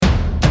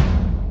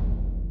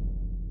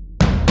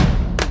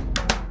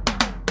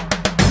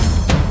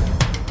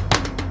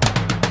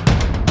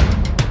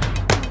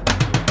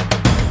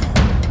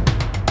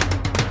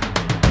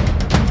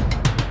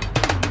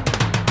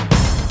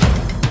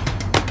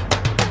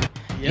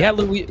Yeah,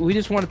 Lou, we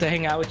just wanted to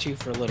hang out with you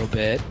for a little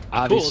bit.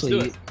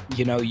 Obviously,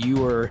 you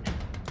were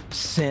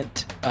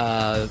sent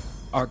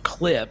our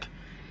clip,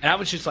 and I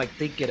was just like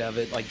thinking of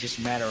it, like just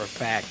matter of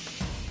fact,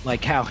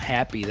 like how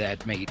happy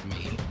that made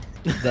me.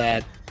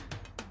 That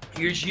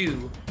here's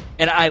you,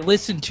 and I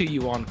listened to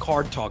you on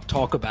Card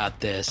talk about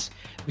this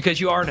because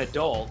you are an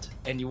adult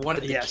and you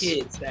wanted the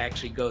kids to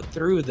actually go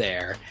through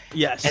there.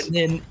 Yes, and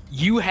then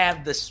you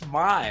have the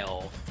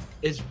smile.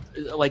 Is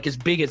like as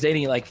big as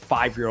any like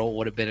 5-year-old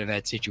would have been in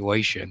that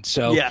situation.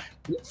 So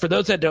for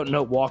those that don't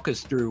know, walk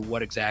us through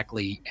what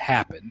exactly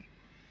happened.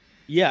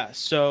 Yeah.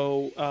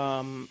 So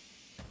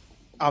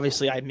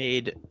obviously I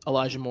made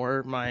Elijah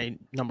Moore my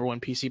number one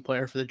PC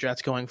player for the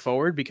Jets going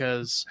forward,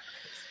 because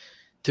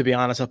to be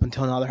honest, up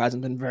until now, there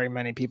hasn't been very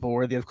many people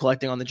worthy of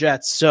collecting on the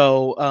Jets.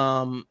 So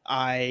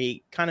I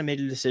kind of made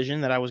a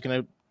decision that I was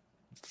going to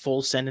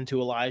full send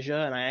into Elijah.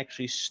 And I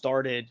actually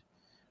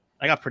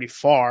I got pretty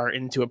far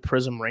into a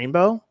Prism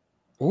Rainbow.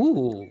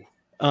 Ooh.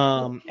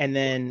 And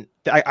then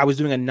I was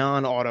doing a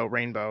non-auto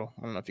rainbow.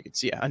 I don't know if you could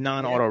see it, a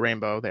non-auto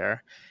rainbow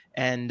there.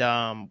 And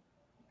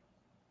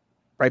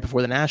right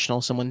before the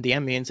National, someone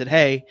DM'd me and said,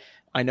 "Hey,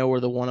 I know where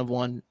the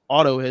 1-of-1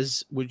 auto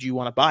is. Would you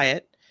want to buy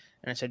it?"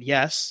 And I said,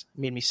 yes. It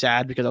made me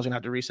sad because I was going to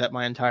have to reset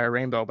my entire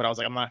rainbow, but I was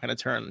like, I'm not going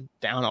to turn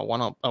down a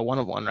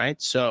 1-of-1,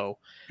 right? So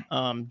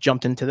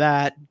jumped into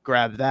that,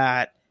 grabbed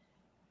that.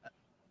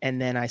 And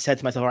then I said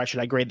to myself, all right, should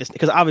I grade this?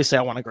 Because obviously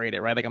I want to grade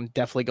it, right? Like I'm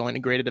definitely going to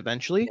grade it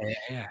eventually.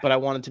 Yeah. But I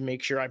wanted to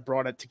make sure I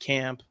brought it to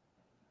camp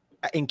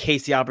in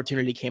case the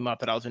opportunity came up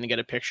that I was going to get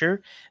a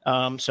picture.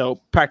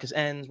 So practice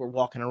ends. We're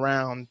walking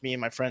around, me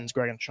and my friends,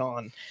 Greg and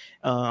Sean.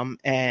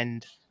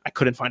 And I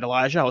couldn't find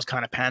Elijah. I was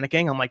kind of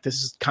panicking. I'm like,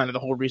 this is kind of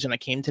the whole reason I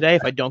came today.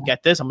 If I don't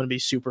get this, I'm going to be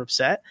super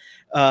upset.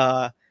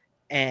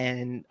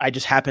 And I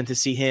just happened to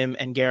see him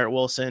and Garrett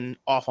Wilson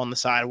off on the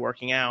side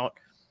working out.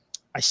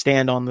 I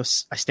stand on the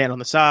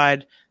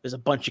side. There's a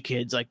bunch of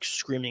kids like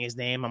screaming his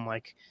name. I'm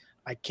like,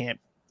 I can't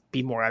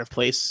be more out of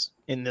place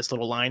in this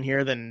little line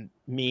here than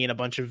me and a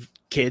bunch of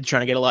kids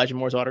trying to get Elijah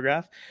Moore's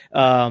autograph.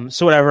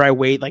 So whatever, I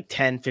wait like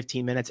 10,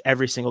 15 minutes.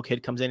 Every single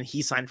kid comes in.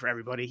 He signed for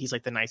everybody. He's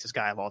like the nicest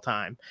guy of all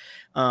time.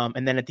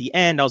 And then at the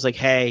end, I was like,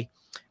 hey,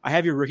 I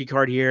have your rookie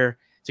card here.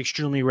 It's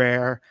extremely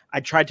rare. I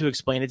tried to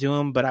explain it to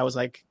him, but I was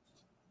like,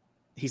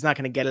 he's not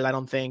going to get it, I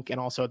don't think. And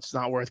also it's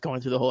not worth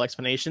going through the whole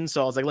explanation.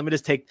 So I was like, can we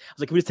just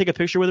take a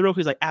picture with it real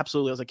quick? He's like,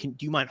 absolutely. I was like, do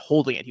you mind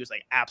holding it? He was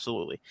like,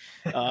 absolutely.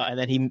 And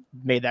then he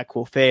made that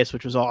cool face,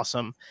 which was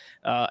awesome.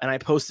 And I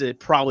posted it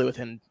probably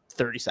within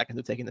 30 seconds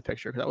of taking the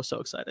picture because I was so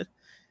excited.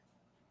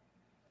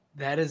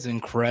 That is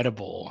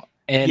incredible.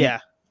 And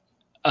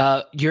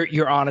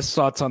your honest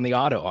thoughts on the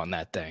auto on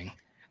that thing.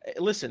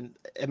 Listen,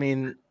 I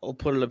mean, I'll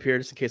put it up here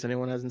just in case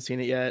anyone hasn't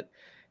seen it yet.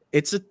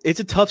 It's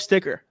a tough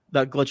sticker.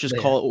 Let's just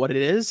call it what it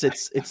is.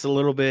 It's a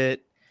little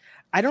bit.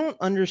 I don't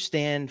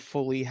understand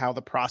fully how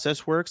the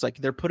process works. Like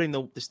they're putting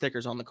the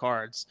stickers on the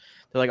cards.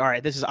 They're like, all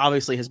right, this is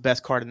obviously his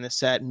best card in this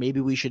set. Maybe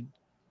we should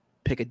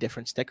pick a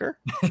different sticker.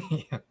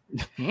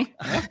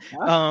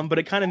 But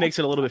it kind of makes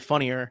it a little bit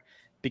funnier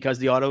because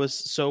the auto is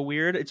so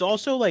weird. It's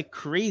also like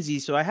crazy.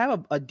 So I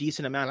have a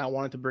decent amount. I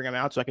wanted to bring them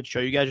out so I could show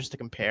you guys just to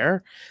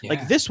compare. Yeah.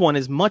 Like this one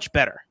is much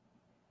better,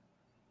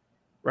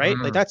 right?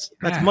 Like that's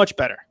much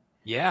better.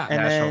 Yeah,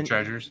 and National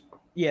Treasures.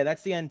 Yeah,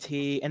 that's the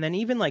NT, and then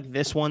even like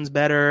this one's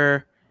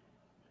better.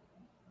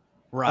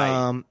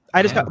 Right.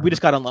 We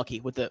just got unlucky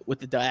with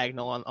the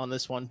diagonal on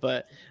this one,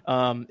 but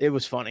it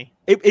was funny.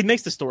 It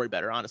makes the story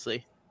better,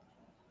 honestly.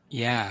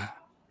 Yeah,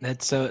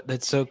 that's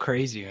so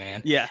crazy,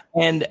 man. Yeah,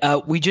 and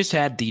we just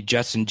had the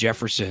Justin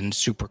Jefferson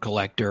Super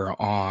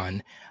Collector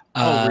on.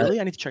 Oh, really?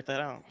 I need to check that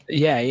out.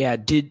 Yeah.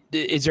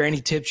 Is there any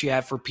tips you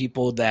have for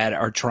people that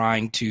are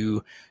trying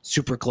to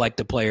super collect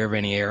a player of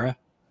any era?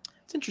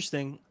 It's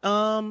interesting.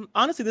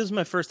 Honestly, this is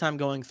my first time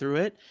going through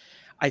it.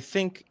 I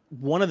think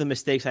one of the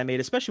mistakes I made,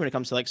 especially when it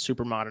comes to like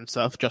super modern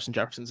stuff, Justin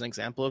Jefferson's an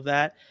example of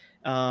that.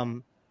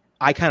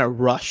 I kind of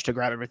rushed to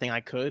grab everything I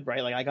could,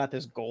 right? Like I got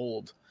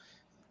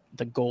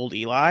the gold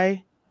Eli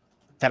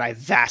that I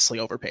vastly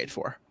overpaid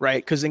for,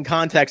 right? Because in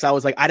context, I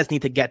was like, I just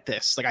need to get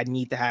this. Like I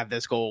need to have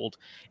this gold.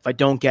 If I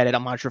don't get it,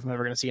 I'm not sure if I'm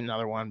ever going to see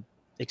another one,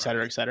 et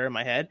cetera, in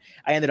my head.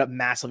 I ended up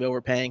massively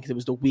overpaying because it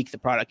was the week the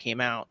product came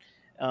out.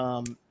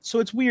 So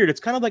it's weird. It's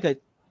kind of like a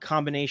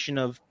combination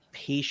of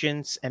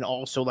patience and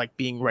also like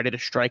being ready to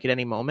strike at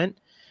any moment,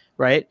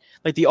 right?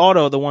 Like the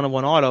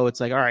 1-of-1 auto, it's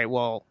like, all right,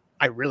 well,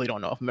 I really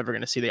don't know if I'm ever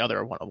going to see the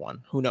other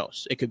 1-of-1. Who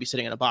knows? It could be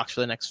sitting in a box for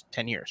the next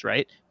 10 years,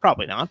 right?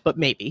 Probably not, but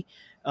maybe.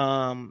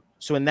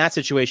 So in that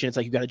situation, it's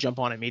like you got to jump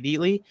on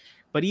immediately.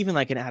 But even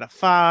like an out of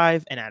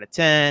 5, an out of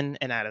 10,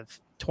 an out of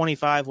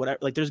 25, whatever,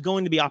 like there's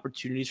going to be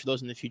opportunities for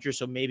those in the future.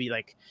 So maybe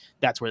like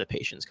that's where the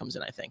patience comes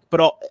in, I think.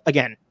 But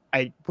again,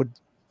 I would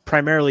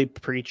primarily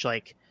preach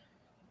like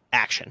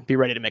action. Be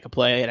ready to make a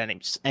play at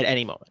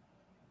any moment.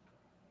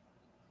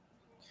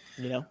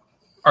 You know?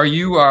 Are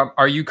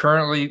you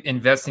currently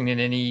investing in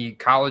any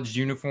college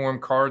uniform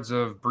cards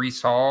of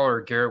Breece Hall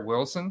or Garrett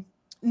Wilson?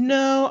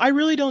 No, I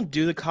really don't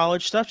do the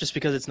college stuff just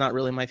because it's not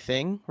really my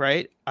thing,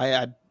 right?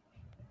 I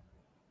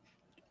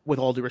with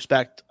all due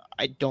respect,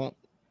 I don't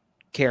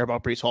care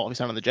about Breece Hall if he's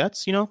not on the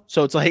Jets,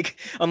 So it's like,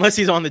 unless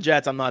he's on the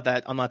Jets, I'm not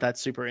that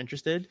super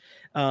interested.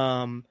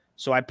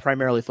 So I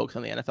primarily focus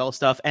on the NFL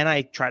stuff, and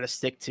I try to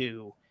stick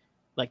to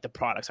like the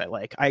products I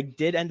like. I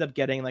did end up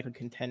getting like a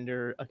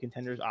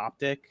Contender's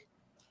Optic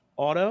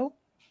auto,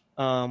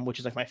 which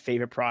is like my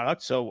favorite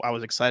product. So I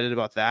was excited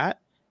about that.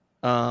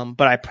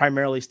 But I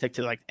primarily stick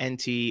to like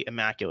NT,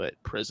 Immaculate,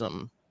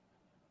 Prism,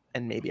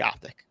 and maybe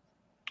Optic.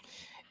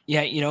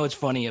 Yeah, it's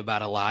funny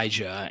about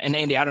Elijah. And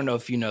Andy, I don't know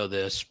if you know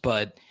this,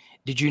 but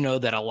did you know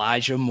that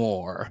Elijah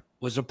Moore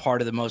was a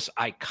part of the most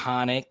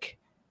iconic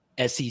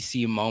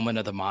SEC moment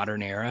of the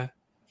modern era?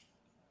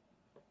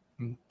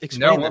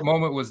 No, what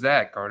moment was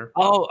that, Carter?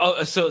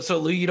 So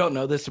Lou, you don't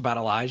know this about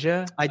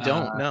Elijah? I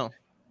don't know.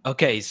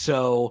 Okay,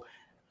 so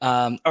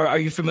are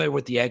you familiar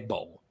with the Egg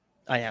Bowl?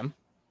 I am.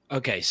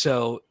 Okay,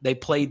 so they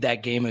played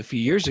that game a few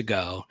years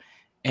ago,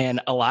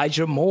 and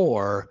Elijah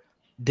Moore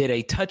did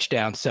a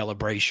touchdown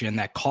celebration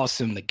that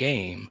cost him the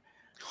game.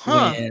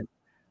 Huh.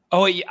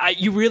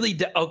 You really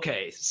did?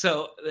 Okay,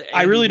 so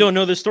I really don't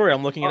know this story.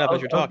 I'm looking it up as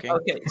you're talking.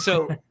 Okay,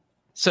 so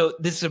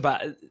this is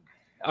about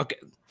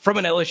from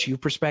an LSU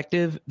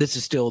perspective, this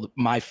is still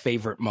my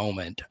favorite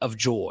moment of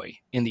joy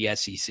in the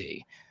SEC.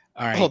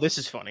 All right. Oh, this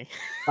is funny.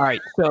 All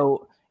right,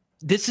 so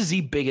this is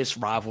the biggest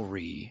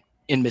rivalry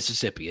in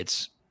Mississippi.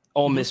 It's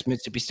Ole Miss,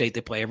 Mississippi State.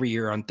 They play every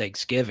year on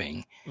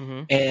Thanksgiving.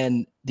 Mm-hmm.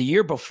 And the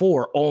year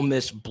before, Ole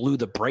Miss blew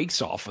the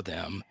brakes off of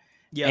them.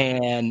 Yeah.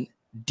 And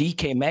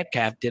DK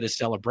Metcalf did a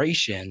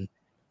celebration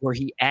where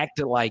he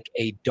acted like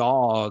a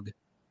dog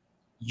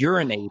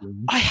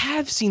urinating. I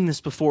have seen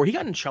this before. He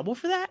got in trouble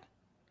for that?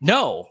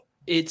 No.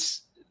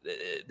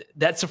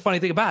 That's the funny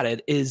thing about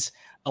it is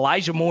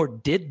Elijah Moore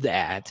did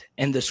that,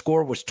 and the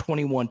score was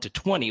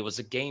 21-20. It was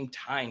a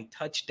game-tying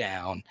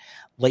touchdown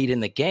late in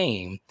the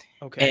game.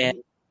 Okay.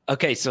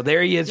 Okay, so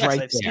there he is. Yes,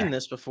 I've seen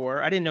this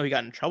before. I didn't know he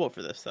got in trouble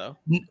for this, though.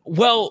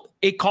 Well,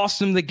 it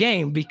cost him the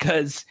game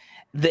because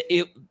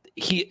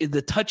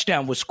the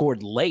touchdown was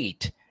scored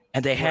late,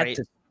 and they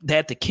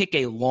had to kick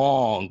a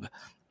long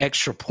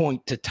extra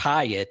point to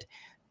tie it,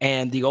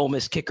 and the Ole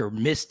Miss kicker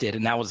missed it,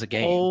 and that was the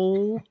game.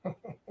 Oh,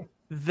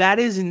 that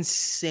is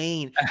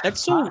insane.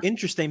 That's so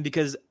interesting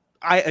because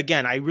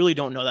I really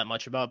don't know that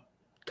much about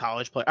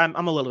college players.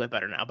 I'm a little bit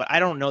better now, but I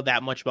don't know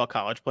that much about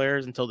college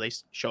players until they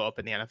show up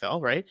in the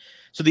NFL, right?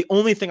 So the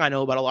only thing I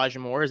know about Elijah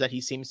Moore is that he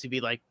seems to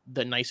be like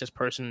the nicest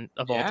person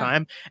of all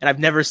time, and I've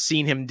never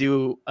seen him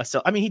do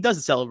he does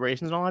the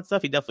celebrations and all that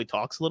stuff. He definitely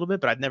talks a little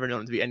bit, but I've never known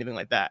him to be anything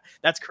like that.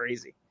 That's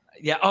crazy.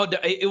 Yeah.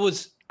 It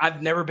was.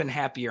 I've never been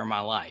happier in my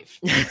life.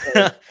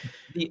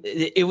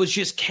 It was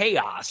just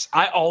chaos.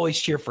 I always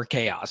cheer for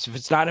chaos. If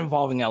it's not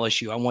involving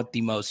LSU, I want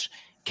the most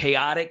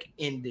chaotic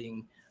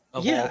ending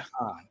of all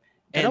time.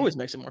 It always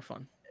makes it more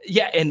fun.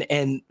 Yeah,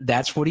 and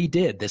that's what he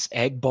did. This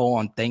Egg Bowl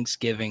on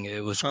Thanksgiving.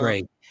 It was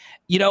great.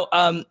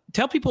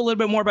 Tell people a little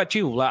bit more about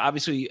you.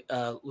 Obviously,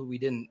 Lou, we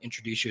didn't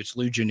introduce you. It's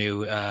Lou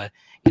Janu,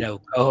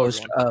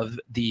 co-host of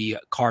the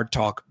Card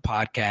Talk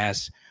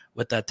podcast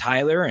with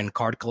Tyler and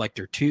Card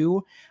Collector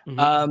 2.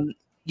 Mm-hmm.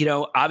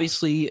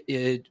 Obviously,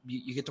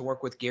 you get to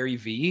work with Gary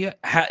V.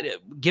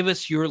 Give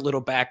us your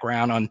little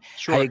background on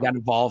how you got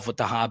involved with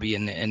the hobby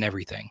and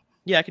everything.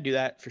 Yeah, I could do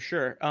that for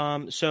sure.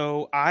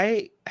 So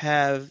I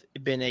have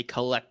been a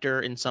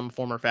collector in some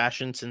form or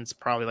fashion since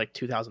probably like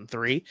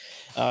 2003.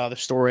 The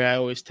story I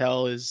always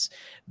tell is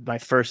my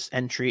first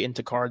entry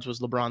into cards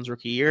was LeBron's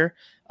rookie year.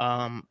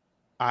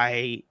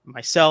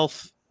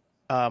 Myself,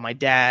 my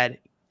dad,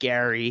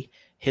 Gary,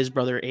 his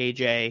brother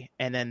AJ,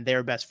 and then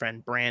their best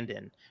friend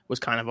Brandon was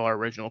kind of our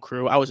original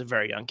crew. I was a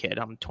very young kid.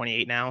 I'm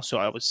 28 now, so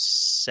I was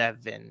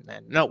 7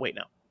 then. No,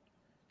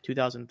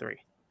 2003.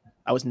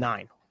 I was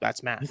 9.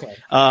 That's math. Okay.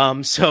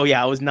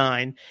 I was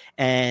 9,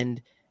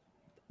 and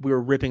we were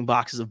ripping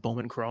boxes of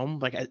Bowman Chrome,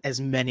 like as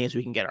many as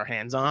we can get our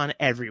hands on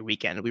every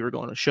weekend. We were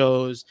going to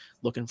shows,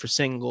 looking for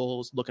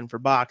singles, looking for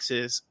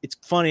boxes. It's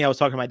funny. I was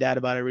talking to my dad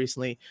about it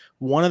recently.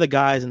 One of the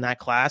guys in that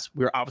class,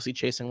 we were obviously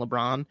chasing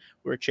LeBron.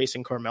 We were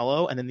chasing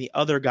Carmelo. And then the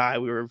other guy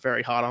we were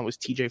very hot on was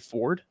TJ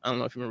Ford. I don't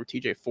know if you remember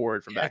TJ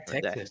Ford from back in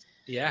the day.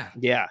 Yeah.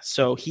 Yeah.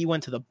 So he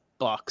went to the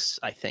Bucks,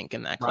 I think,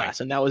 in that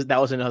class. Right. And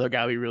that was another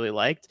guy we really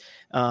liked.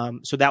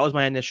 So that was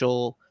my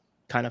initial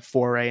kind of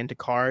foray into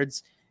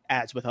cards.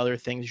 As with other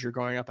things you're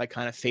growing up, I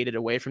kind of faded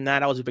away from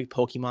that. I was a big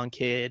Pokemon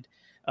kid,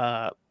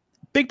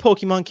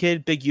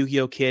 big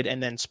Yu-Gi-Oh kid,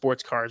 and then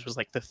sports cards was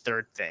like the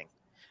third thing.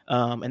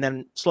 And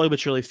then slowly but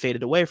surely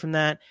faded away from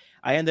that.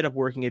 I ended up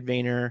working at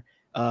Vayner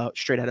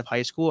straight out of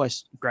high school. I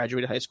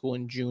graduated high school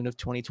in June of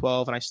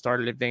 2012, and I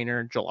started at Vayner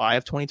in July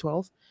of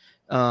 2012.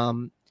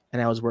 And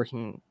I was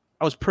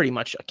pretty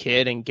much a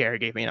kid, and Gary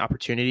gave me an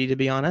opportunity, to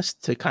be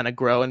honest, to kind of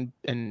grow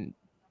and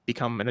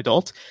become an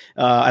adult.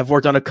 I've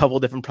worked on a couple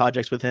of different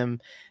projects with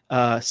him,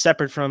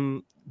 separate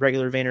from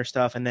regular Vayner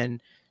stuff. And then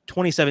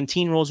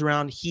 2017 rolls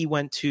around,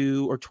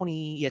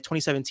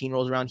 2017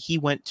 rolls around, he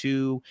went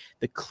to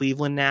the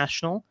Cleveland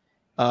National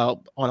on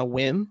a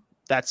whim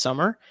that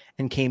summer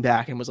and came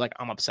back and was like,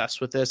 I'm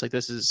obsessed with this. Like,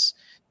 this is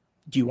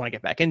do you want to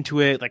get back into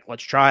it? Like,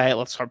 let's try it.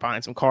 Let's start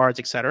buying some cards,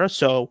 etc.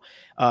 So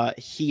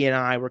he and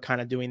I were kind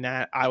of doing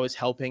that. I was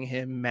helping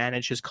him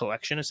manage his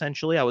collection.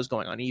 Essentially, I was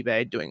going on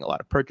eBay, doing a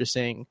lot of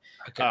purchasing,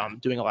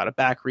 doing a lot of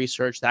back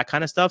research, that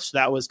kind of stuff. So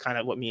that was kind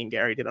of what me and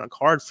Gary did on a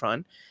card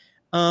front.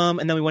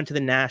 And then we went to the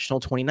National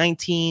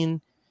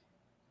 2019,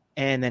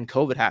 and then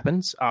COVID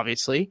happens,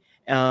 obviously.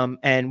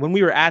 And when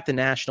we were at the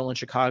National in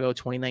Chicago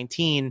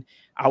 2019,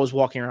 I was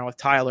walking around with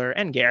Tyler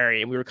and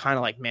Gary, and we were kind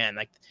of like, man,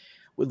 like,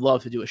 would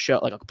love to do a show,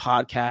 like a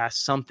podcast,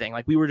 something.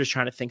 Like, we were just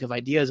trying to think of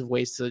ideas of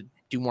ways to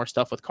do more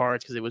stuff with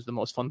cards because it was the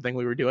most fun thing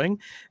we were doing.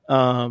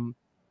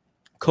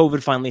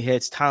 COVID finally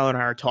hits. Tyler and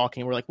I are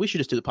talking. We're like, we should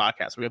just do the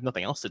podcast. We have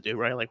nothing else to do,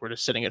 right? Like, we're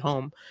just sitting at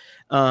home.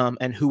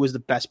 And who was the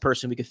best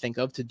person we could think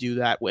of to do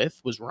that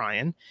with was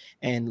Ryan.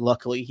 And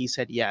luckily he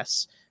said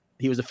yes.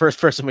 He was the first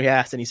person we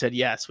asked, and he said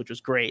yes, which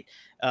was great.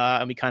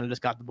 And we kind of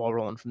just got the ball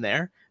rolling from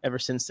there. Ever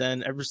since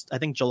then, I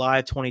think July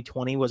of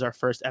 2020 was our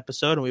first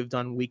episode, and we've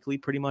done weekly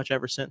pretty much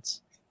ever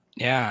since.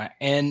 Yeah,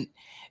 and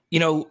you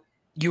know,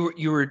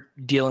 you were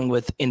dealing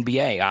with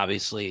NBA,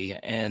 obviously,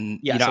 and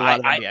yes, you know, a lot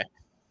of NBA.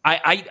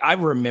 I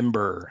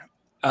remember,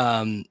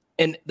 and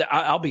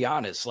I'll be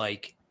honest,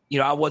 like, you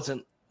know, I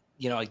wasn't,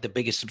 you know, like the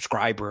biggest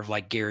subscriber of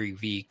like Gary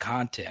V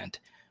content,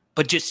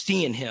 but just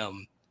seeing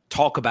him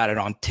talk about it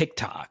on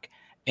TikTok.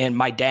 And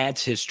my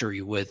dad's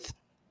history with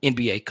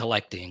NBA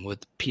collecting,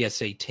 with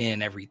PSA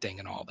 10, everything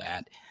and all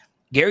that.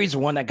 Gary's the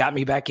one that got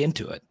me back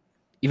into it,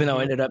 even though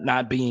it ended up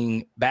not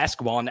being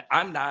basketball. And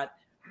I'm not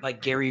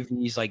like Gary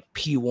V's like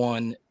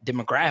P1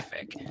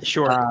 demographic.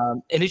 Sure.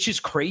 And it's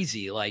just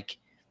crazy, like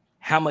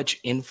how much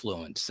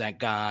influence that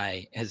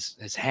guy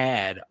has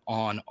had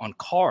on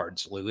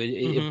cards, Lou.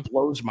 It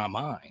blows my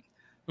mind.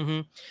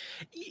 Mm-hmm.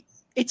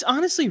 It's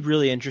honestly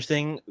really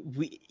interesting.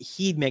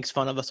 He makes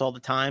fun of us all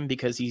the time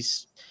because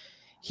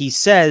he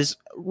says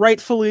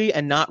rightfully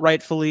and not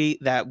rightfully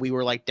that we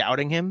were like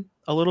doubting him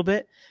a little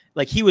bit.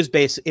 Like, it was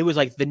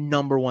like the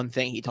number one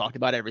thing he talked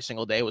about every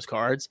single day was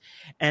cards.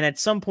 And at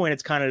some point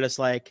it's kind of just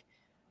like,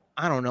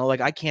 I don't know,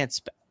 like I can't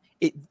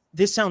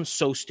this sounds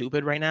so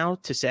stupid right now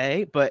to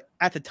say, but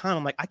at the time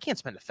I'm like, I can't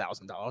spend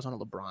 $1,000 on a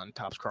LeBron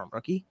Topps Chrome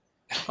rookie.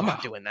 I'm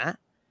not doing that.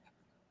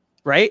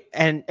 Right.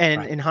 And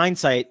right. In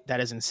hindsight, that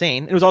is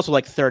insane. It was also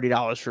like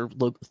 $30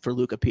 for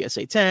Luka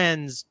PSA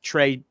 10s.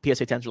 Trey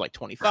PSA 10s were like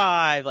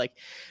 $25. Like,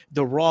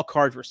 the raw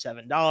cards were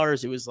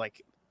 $7. It was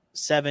like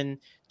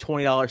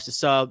 $20 to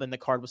sub, and the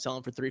card was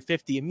selling for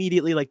 $350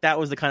 immediately. Like, that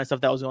was the kind of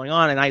stuff that was going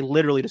on, and I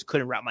literally just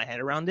couldn't wrap my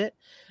head around it.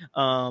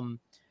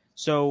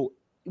 So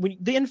when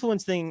the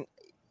influence thing,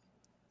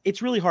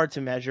 it's really hard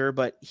to measure,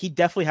 but he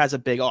definitely has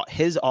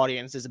his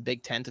audience is a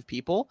big tent of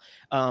people.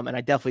 And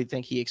I definitely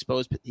think he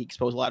exposed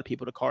a lot of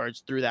people to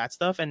cards through that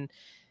stuff. And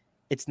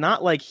it's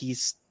not like he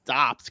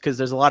stopped, because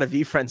there's a lot of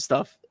V-Friend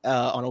stuff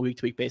on a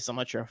week-to-week basis. I'm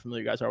not sure how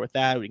familiar you guys are with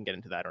that. We can get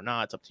into that or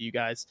not. It's up to you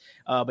guys.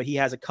 But he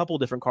has a couple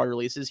different card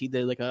releases. He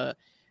did like a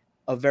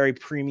very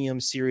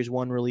premium Series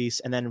 1 release,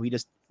 and then we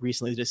just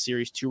recently did a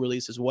Series 2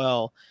 release as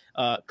well,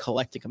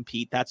 Collect to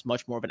Compete. That's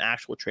much more of an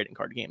actual trading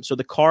card game. So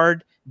the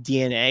card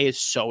DNA is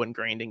so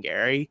ingrained in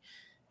Gary,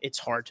 it's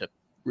hard to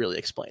really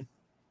explain.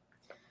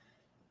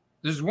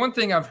 There's one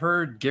thing I've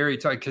heard Gary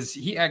talk, because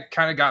he had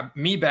kind of got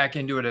me back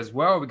into it as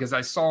well, because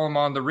I saw him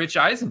on the Rich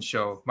Eisen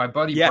show. My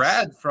buddy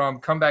Brad from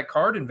Comeback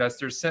Card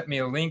Investors sent me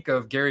a link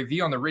of Gary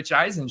V on the Rich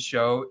Eisen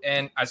show,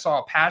 and I saw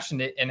how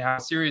passionate and how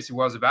serious he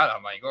was about it.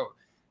 I'm like, oh,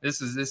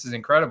 this is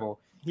incredible.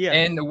 Yeah.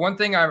 And the one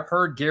thing I've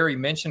heard Gary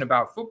mention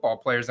about football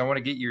players, I want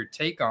to get your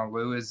take on,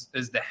 Lou, is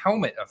the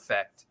helmet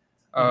effect.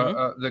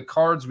 The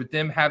cards with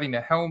them having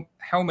the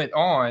helmet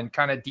on,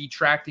 kind of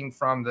detracting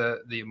from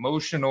the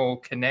emotional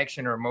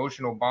connection or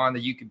emotional bond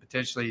that you could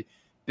potentially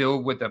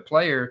build with a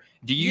player.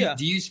 Do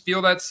you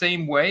feel that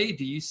same way?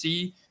 Do you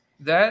see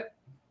that?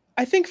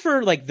 I think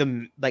for like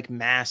the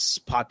mass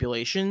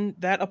population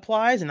that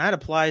applies, and that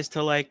applies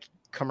to like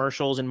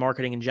commercials and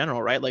marketing in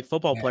general, right? Like,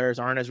 football players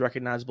aren't as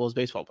recognizable as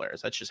baseball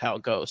players. That's just how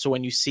it goes. So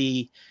when you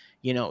see,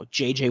 you know,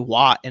 JJ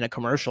Watt in a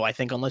commercial, I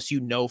think unless you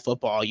know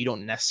football, you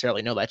don't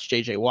necessarily know that's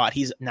JJ Watt.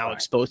 He's now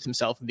exposed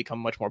himself and become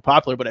much more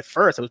popular. But at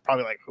first it was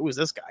probably like, who is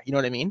this guy? You know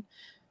what I mean?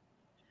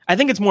 I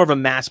think it's more of a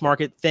mass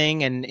market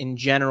thing. And in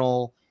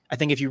general, I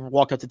think if you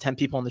walked up to 10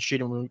 people on the street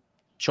and we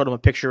showed them a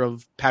picture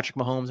of Patrick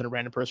Mahomes and a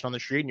random person on the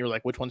street, and you're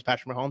like, which one's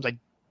Patrick Mahomes? I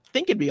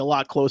think it'd be a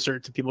lot closer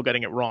to people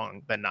getting it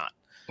wrong than not.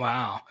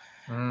 Wow.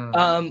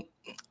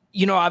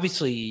 You know,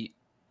 obviously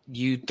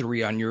you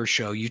three on your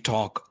show, you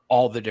talk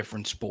all the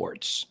different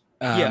sports.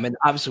 And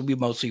obviously we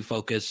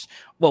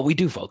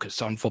do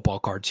focus on football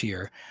cards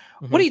here.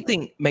 What do you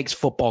think makes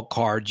football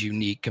cards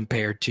unique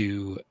compared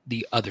to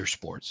the other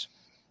sports?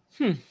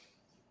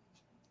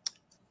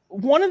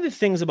 One of the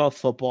things about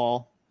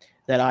football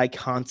that I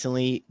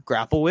constantly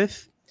grapple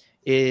with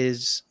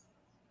is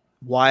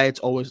why it's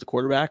always the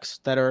quarterbacks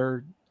that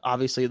are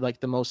obviously like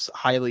the most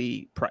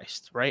highly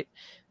priced, right?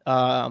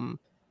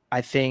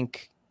 I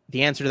think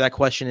the answer to that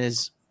question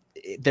is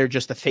they're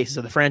just the faces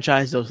of the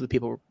franchise. Those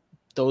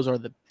are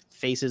the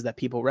faces that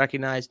people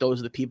recognize. Those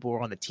are the people who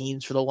are on the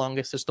teams for the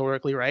longest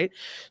historically, right?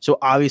 So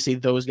obviously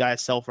those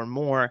guys sell for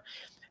more.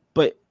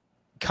 But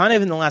kind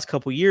of in the last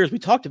couple of years, we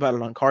talked about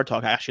it on Card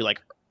Talk. Actually,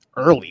 like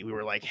early, we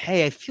were like,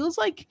 hey, it feels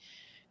like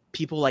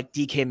people like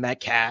DK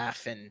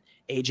Metcalf and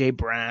AJ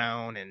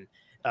Brown and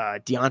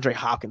DeAndre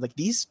Hopkins, like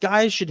these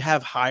guys should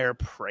have higher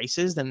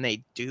prices than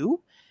they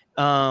do.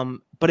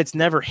 But it's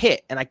never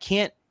hit. And I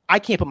can't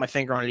put my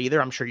finger on it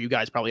either. I'm sure you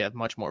guys probably have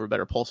much more of a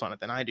better pulse on it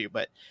than I do,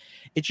 but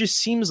it just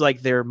seems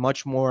like they're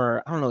much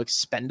more, I don't know,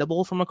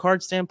 expendable from a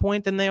card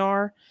standpoint than they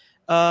are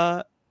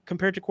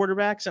compared to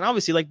quarterbacks. And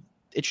obviously, like,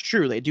 it's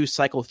true, they do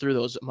cycle through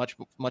those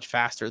much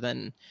faster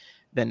than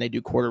they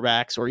do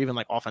quarterbacks or even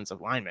like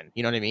offensive linemen.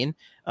 You know what I mean?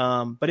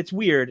 But it's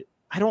weird.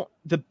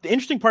 The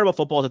interesting part about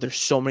football is that there's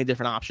so many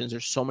different options.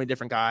 There's so many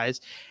different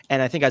guys.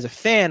 And I think as a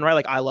fan, right,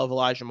 like I love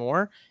Elijah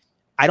Moore.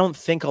 I don't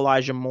think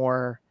Elijah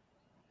Moore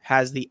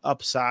has the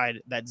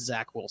upside that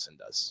Zach Wilson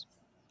does.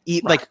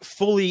 Like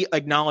fully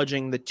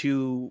acknowledging the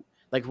two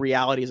like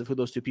realities of who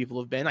those two people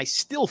have been. I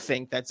still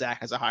think that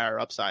Zach has a higher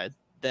upside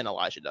than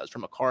Elijah does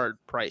from a card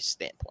price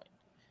standpoint.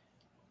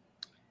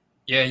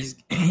 Yeah,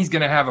 he's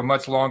going to have a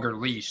much longer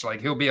leash.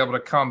 Like he'll be able to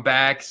come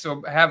back.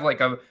 So have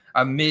like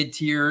a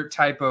mid-tier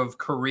type of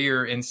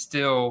career and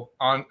still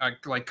on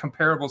like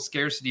comparable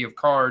scarcity of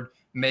card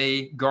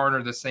may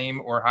garner the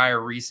same or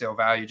higher resale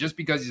value just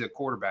because he's a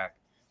quarterback.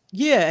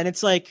 Yeah. And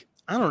it's like,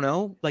 I don't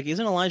know, like,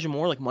 isn't Elijah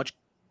Moore like much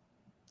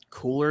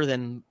cooler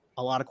than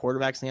a lot of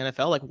quarterbacks in the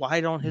NFL? Like,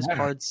 why don't his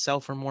cards sell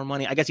for more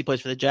money? I guess he plays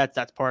for the Jets.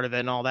 That's part of it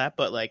and all that.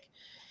 But like,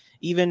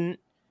 even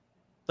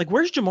like,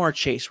 where's Jamar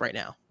Chase right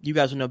now? You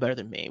guys will know better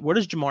than me. Where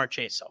does Jamar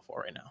Chase sell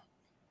for right now?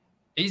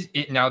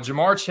 Now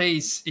Jamar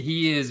Chase,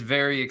 he is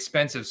very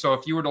expensive. So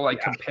if you were to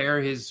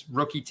compare his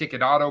rookie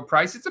ticket auto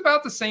price, it's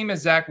about the same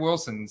as Zach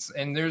Wilson's.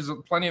 And there's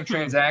plenty of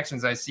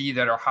transactions I see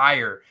that are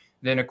higher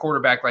than a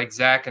quarterback like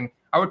Zach. And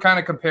I would kind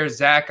of compare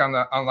Zach on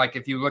like,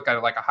 if you look at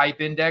it like a hype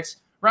index,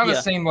 around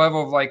the same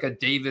level of like a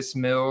Davis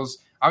Mills,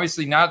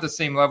 obviously not the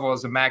same level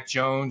as a Mac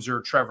Jones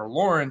or Trevor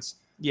Lawrence,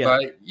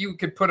 but you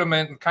could put him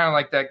in kind of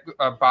like that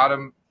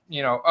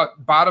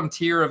bottom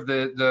tier of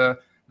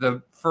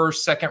the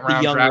first, second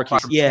round draft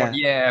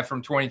class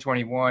from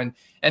 2021.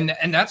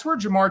 And that's where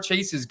Jamar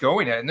Chase is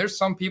going at. And there's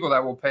some people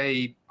that will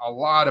pay a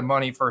lot of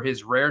money for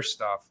his rare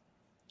stuff.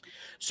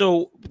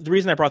 So the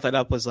reason I brought that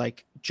up was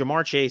like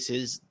Jamar Chase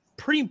is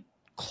pretty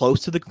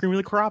close to the cream of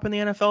the crop in the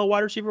NFL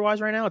wide receiver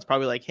wise right now. It's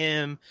probably like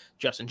him,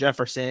 Justin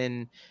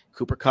Jefferson,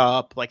 Cooper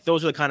Kupp. Like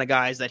those are the kind of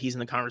guys that he's in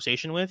the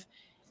conversation with.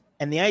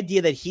 And the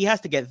idea that he has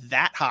to get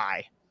that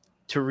high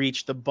to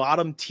reach the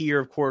bottom tier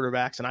of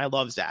quarterbacks, and I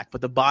love Zach,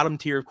 but the bottom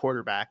tier of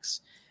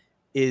quarterbacks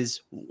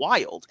is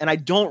wild. And I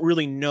don't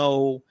really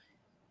know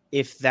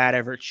if that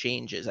ever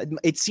changes.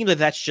 It seems like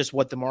that's just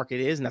what the market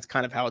is, and that's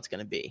kind of how it's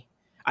going to be.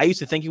 I used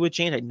to think it would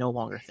change. I no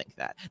longer think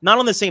that. Not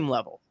on the same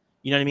level.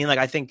 You know what I mean? Like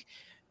I think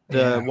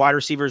the wide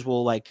receivers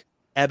will like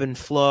ebb and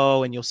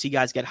flow, and you'll see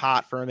guys get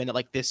hot for a minute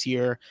like this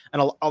year.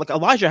 And like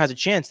Elijah has a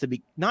chance to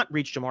be not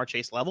reach Jamar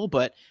Chase level,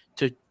 but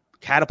to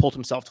catapult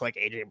himself to like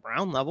AJ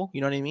Brown level.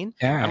 You know what I mean?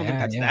 I don't think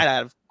that's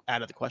that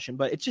out of the question,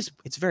 but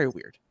it's very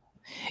weird.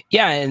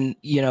 Yeah. And,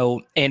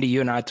 Andy,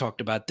 you and I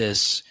talked about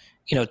this,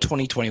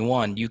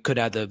 2021, you could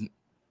have the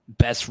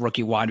best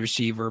rookie wide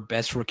receiver,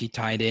 best rookie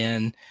tight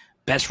end,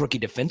 best rookie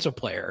defensive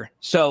player.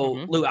 So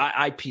Lou,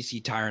 I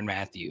PC Tyrann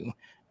Mathieu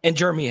and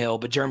Jeremy Hill,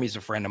 but Jeremy's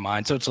a friend of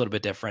mine, so it's a little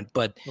bit different,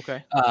 but,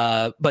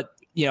 I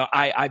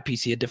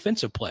PC a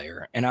defensive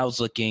player, and I was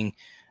looking,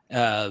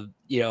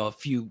 a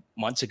few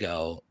months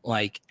ago,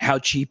 like how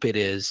cheap it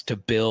is to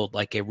build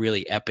like a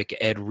really epic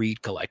Ed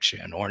Reed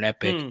collection or an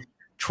epic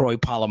Troy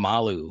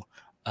Polamalu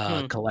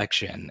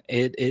collection.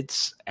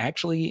 It's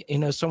actually,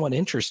 somewhat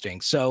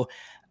interesting. So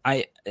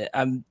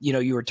I'm,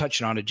 you were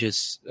touching on it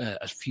just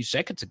a few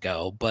seconds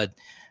ago, but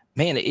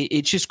man,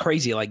 it's just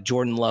crazy. Like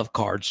Jordan Love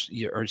cards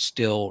are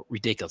still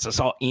ridiculous. I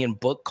saw Ian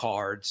Book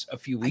cards a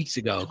few weeks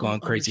ago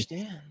going crazy.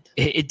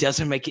 It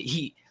doesn't make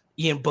it.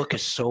 Ian Book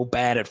is so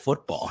bad at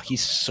football. He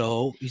just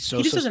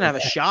doesn't have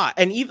a shot.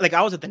 And even like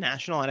I was at the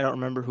National, and I don't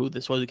remember who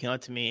this was who came up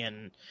to me,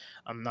 and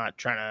I'm not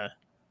trying to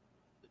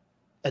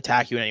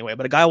attack you in any way,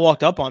 but a guy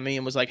walked up on me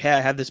and was like, "Hey, I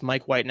have this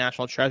Mike White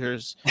National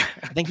Treasures."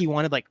 I think he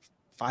wanted like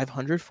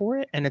 $500 for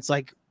it, and it's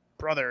like,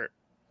 brother,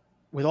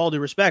 with all due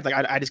respect, like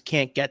I just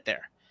can't get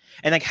there.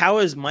 And like, how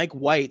is Mike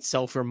White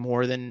sell for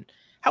more than?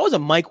 How is a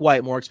Mike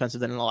White more expensive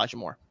than an Elijah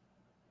Moore?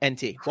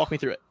 NT, walk me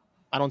through it.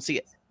 I don't see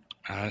it.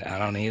 I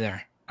don't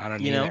either.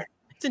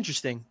 It's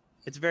interesting.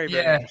 It's very,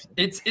 very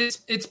interesting.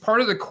 It's part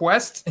of the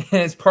quest.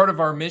 It's part of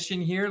our mission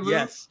here, Lou.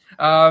 Yes.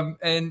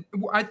 And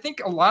I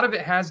think a lot of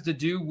it has to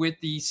do with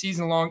the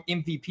season-long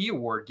MVP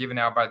award given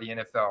out by the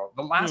NFL.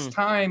 The last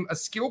time a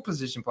skill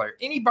position player,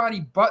 anybody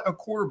but a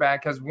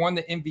quarterback, has won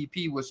the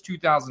MVP was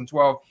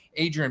 2012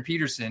 Adrian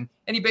Peterson,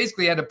 and he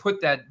basically had to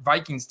put that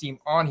Vikings team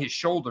on his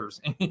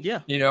shoulders.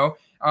 But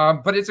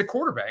it's a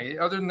quarterback.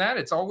 Other than that,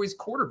 it's always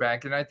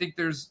quarterback. And I think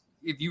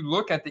if you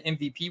look at the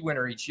MVP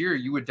winner each year,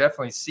 you would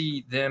definitely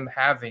see them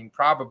having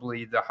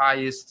probably the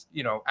highest,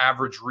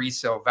 average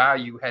resale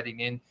value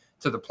heading into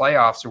to the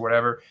playoffs or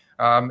whatever.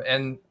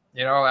 And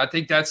I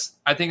think that's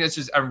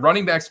just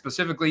running backs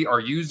specifically are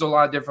used a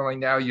lot differently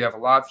now. You have a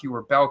lot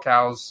fewer bell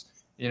cows,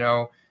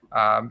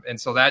 and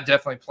so that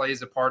definitely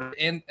plays a part of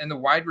it. And the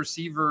wide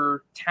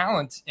receiver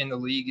talent in the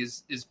league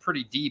is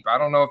pretty deep. I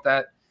don't know if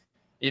that,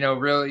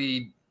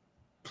 really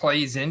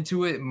plays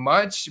into it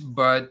much,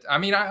 but I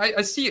mean,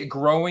 I see it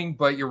growing,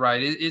 but you're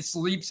right. It's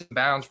leaps and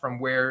bounds from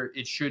where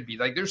it should be.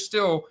 Like there's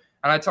still,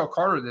 and I tell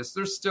Carter this,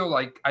 there's still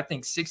like, I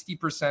think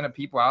 60% of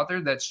people out there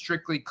that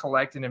strictly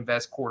collect and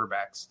invest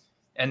quarterbacks.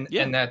 And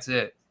that's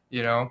it,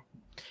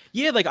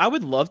 Yeah, like I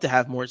would love to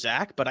have more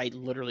Zach, but I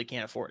literally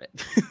can't afford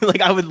it.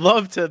 Like I would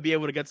love to be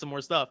able to get some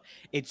more stuff.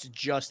 It's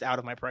just out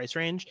of my price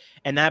range.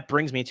 And that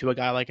brings me to a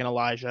guy like an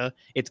Elijah.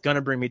 It's going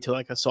to bring me to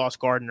like a Sauce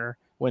Gardner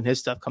when his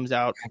stuff comes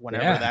out,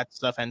 whenever that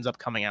stuff ends up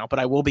coming out. But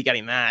I will be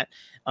getting that.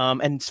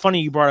 And it's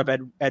funny you brought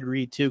up Ed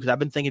Reed too, because I've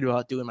been thinking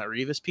about doing my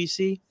Revis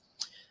PC.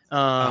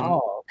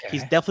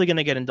 He's definitely going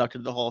to get inducted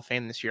to the Hall of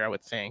Fame this year, I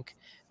would think.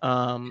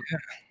 And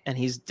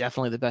he's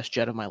definitely the best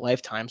Jet of my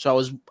lifetime. So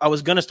I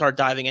was going to start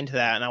diving into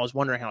that, and I was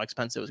wondering how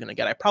expensive it was going to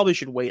get. I probably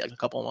should wait like a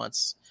couple of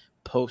months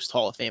post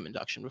Hall of Fame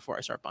induction before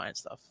I start buying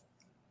stuff.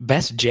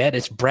 Best Jet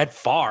is Brett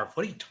Favre.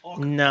 What are you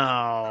talking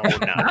about?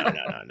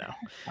 No.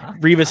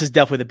 Revis is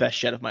definitely the best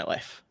Jet of my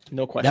life.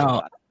 No question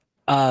about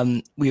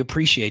it. We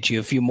appreciate you.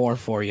 A few more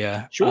for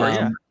you.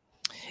 Sure,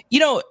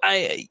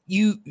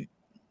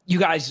 You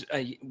guys,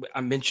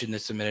 I mentioned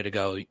this a minute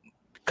ago,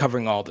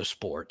 covering all the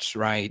sports,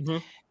 right?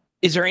 Mm-hmm.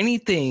 Is there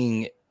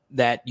anything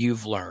that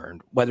you've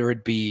learned, whether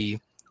it be,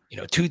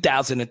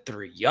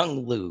 2003,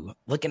 young Lou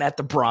looking at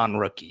the Braun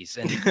rookies,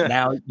 and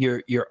now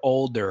you're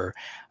older,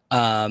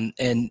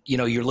 and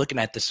you're looking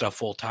at this stuff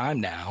full time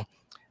now.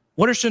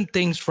 What are some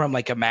things from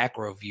like a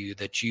macro view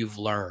that you've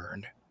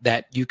learned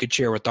that you could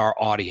share with our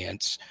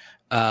audience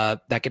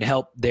that could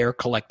help their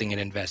collecting and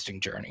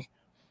investing journey?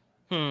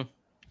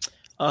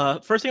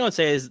 First thing I would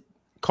say is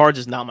cards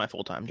is not my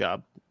full-time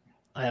job.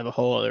 I have a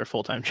whole other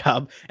full-time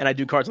job, and I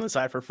do cards on the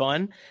side for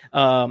fun,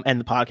 and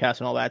the podcast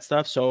and all that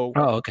stuff. So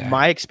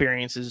my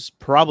experience is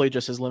probably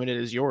just as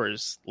limited as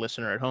yours,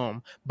 listener at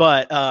home.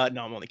 But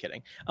no, I'm only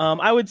kidding.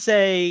 I would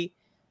say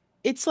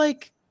it's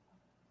like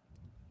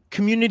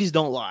communities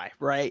don't lie,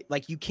 right?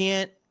 Like you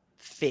can't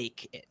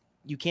fake it.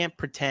 You can't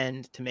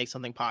pretend to make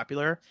something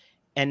popular.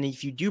 And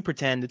if you do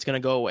pretend, it's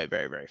going to go away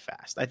very, very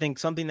fast. I think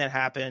something that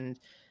happened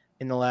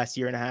in the last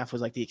year and a half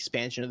was like the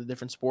expansion of the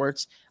different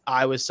sports.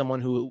 I was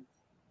someone who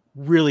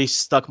really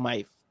stuck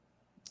my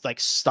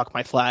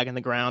flag in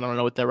the ground. I don't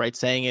know what the right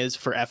saying is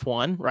for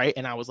F1, right?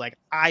 And I was like,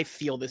 I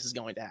feel this is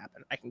going to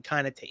happen. I can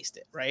kind of taste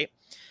it, right?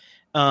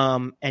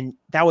 And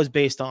that was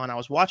based on, I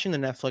was watching the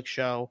Netflix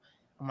show.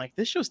 I'm like,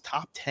 this show's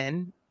top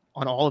 10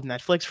 on all of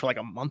Netflix for like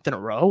a month in a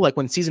row. Like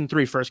when season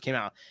 3 first came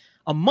out,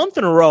 a month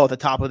in a row at the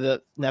top of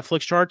the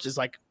Netflix charts is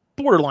like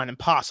borderline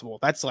impossible.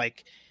 That's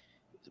like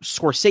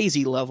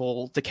Scorsese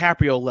level,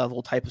 DiCaprio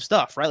level type of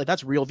stuff, right? Like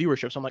that's real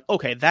viewership. So I'm like,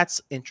 okay,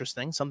 that's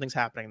interesting. Something's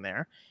happening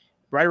there.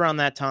 Right around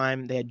that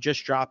time, they had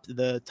just dropped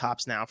the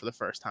Tops Now for the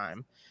first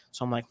time.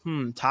 So I'm like,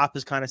 Top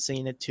is kind of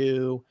seeing it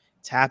too.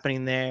 It's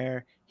happening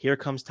there. Here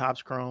comes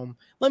Topps Chrome.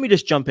 Let me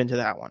just jump into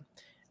that one.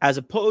 As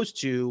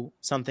opposed to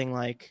something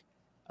like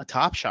a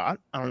Top Shot.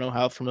 I don't know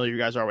how familiar you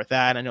guys are with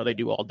that. I know they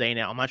do all day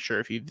now. I'm not sure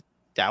if you've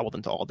dabbled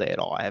into all day at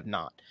all. I have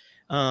not.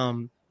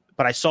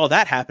 But I saw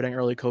that happening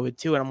early COVID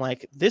too. And I'm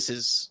like,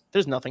 there's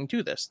nothing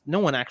to this. No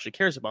one actually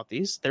cares about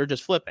these. They're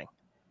just flipping.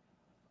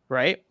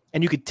 Right.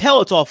 And you could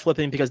tell it's all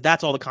flipping because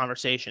that's all the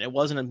conversation. It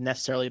wasn't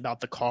necessarily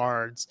about the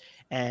cards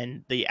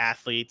and the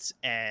athletes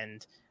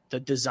and the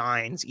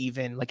designs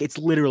even. Like it's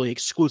literally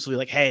exclusively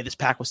like, hey, this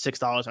pack was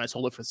 $6 and I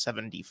sold it for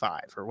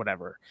 $75 or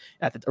whatever.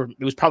 Or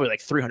it was probably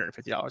like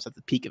 $350 at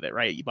the peak of it,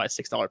 right? You buy a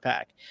 $6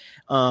 pack.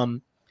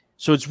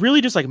 So it's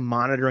really just like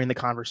monitoring the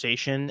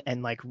conversation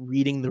and like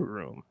reading the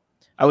room.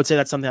 I would say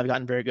that's something I've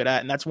gotten very good at.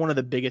 And that's one of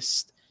the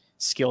biggest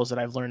skills that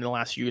I've learned in the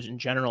last few years in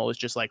general is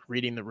just like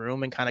reading the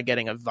room and kind of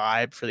getting a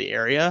vibe for the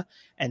area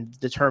and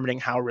determining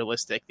how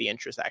realistic the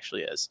interest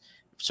actually is.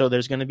 So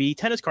there's going to be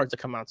tennis cards that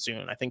come out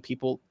soon. I think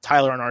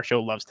Tyler on our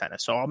show loves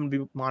tennis. So I'm going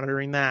to be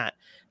monitoring that.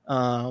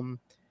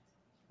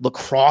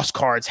 Lacrosse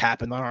cards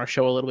happened on our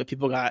show a little bit.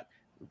 People got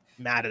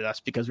mad at us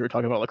because we were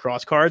talking about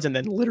lacrosse cards. And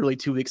then literally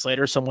 2 weeks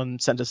later, someone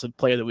sent us a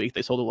play of the week.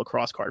 They sold a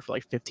lacrosse card for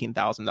like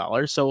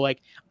 $15,000. So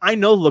like, I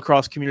know the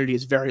lacrosse community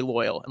is very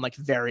loyal and like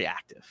very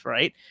active.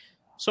 Right.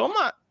 So I'm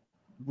not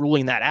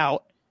ruling that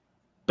out,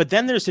 but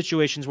then there's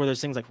situations where there's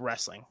things like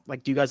wrestling.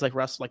 Like, do you guys like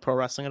pro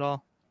wrestling at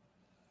all?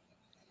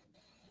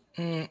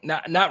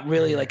 Not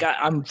really. Like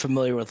I'm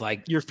familiar with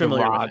like you're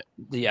familiar with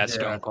it.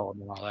 Stone Cold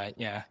and all that.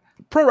 Yeah.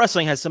 Pro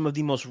wrestling has some of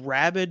the most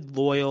rabid,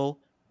 loyal,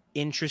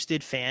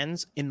 interested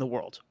fans in the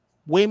world.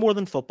 Way more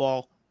than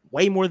football,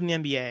 way more than the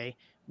NBA,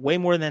 way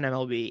more than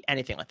MLB,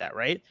 anything like that,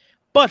 right?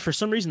 But for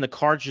some reason, the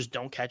cards just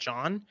don't catch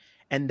on.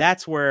 And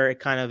that's where it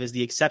kind of is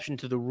the exception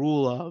to the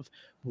rule of,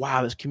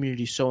 wow, this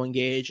community is so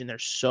engaged and they're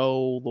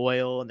so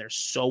loyal and they're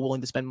so willing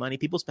to spend money.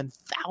 People spend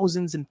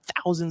thousands and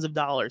thousands of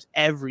dollars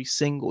every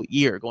single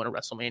year going to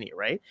WrestleMania,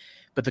 right?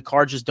 But the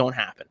cards just don't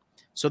happen.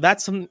 So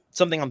that's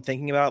something I'm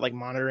thinking about, like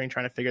monitoring,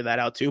 trying to figure that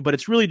out too. But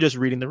it's really just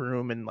reading the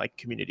room, and like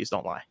communities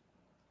don't lie.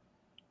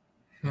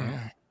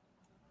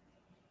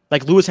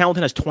 Like Lewis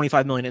Hamilton has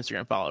 25 million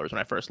Instagram followers when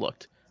I first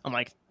looked. I'm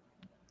like,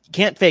 you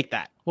can't fake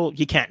that. Well,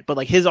 you can, but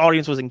like his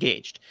audience was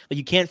engaged. Like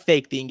you can't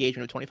fake the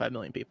engagement of 25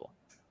 million people,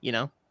 you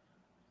know?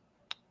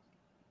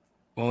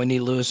 Well, we need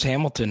Lewis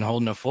Hamilton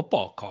holding a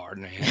football card,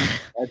 man.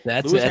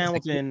 That's Lewis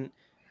Hamilton.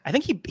 I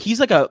think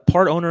he's like a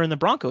part owner in the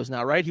Broncos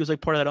now, right? He was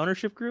like part of that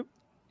ownership group.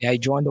 Yeah, he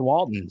joined the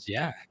Waltons.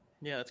 Yeah,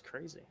 that's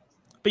crazy.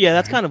 But yeah,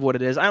 that's kind of what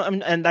it is.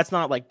 And that's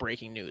not like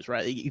breaking news,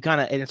 right? You kind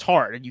of, and it's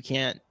hard, and you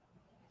can't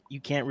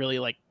really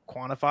like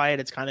quantify it.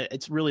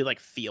 It's really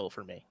like feel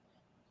for me,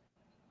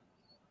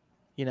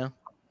 you know.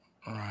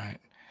 All right,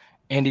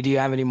 Andy, do you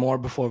have any more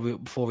before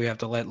we have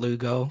to let Lou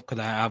go? Because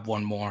I have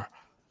one more.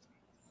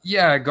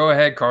 Yeah, go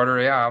ahead,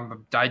 Carter. Yeah,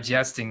 I'm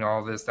digesting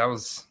all this. That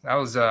was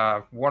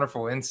a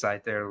wonderful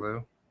insight there,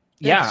 Lou.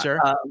 Yeah, sir.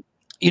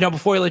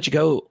 Before we let you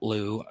go,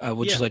 Lou,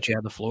 we'll just let you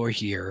have the floor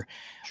here.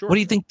 Sure. What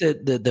do you think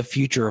the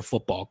future of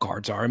football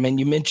cards are? I mean,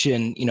 you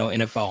mentioned,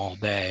 NFL all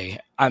day.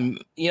 I'm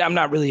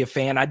not really a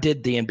fan. I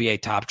did the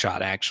NBA Top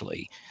Shot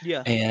actually.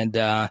 Yeah. And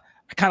I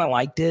kind of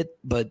liked it,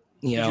 but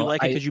did you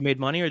like it because you made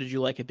money, or did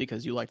you like it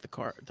because you liked the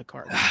card?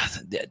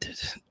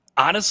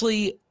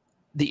 Honestly,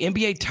 the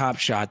NBA Top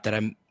Shot that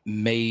I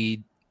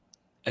made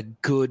a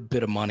good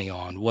bit of money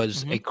on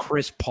was a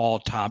Chris Paul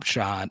Top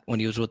Shot when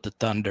he was with the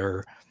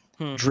Thunder.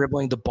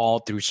 Dribbling the ball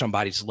through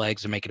somebody's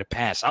legs and making a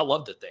pass. I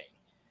love the thing.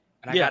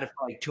 And I got it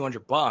for like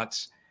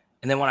 $200.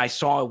 And then when I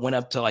saw it went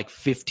up to like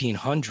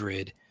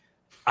 $1,500,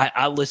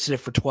 I listed it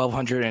for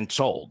 $1,200 and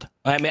sold.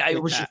 I mean,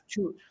 it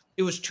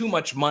was too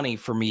much money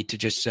for me to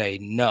just say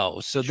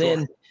no. So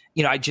then,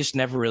 I just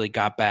never really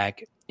got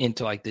back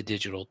into like the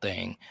digital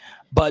thing.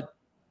 But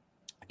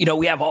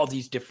we have all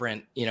these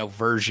different,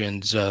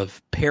 versions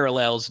of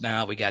parallels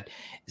now. We got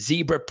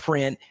zebra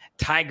print,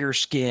 tiger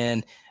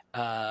skin.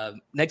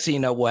 Next thing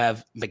you know, we'll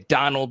have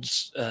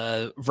McDonald's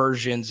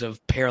versions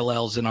of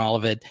parallels and all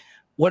of it.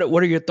 What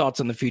are your thoughts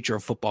on the future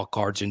of football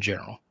cards in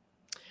general?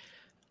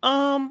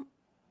 I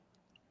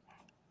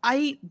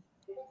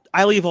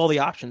leave all the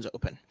options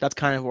open. That's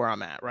kind of where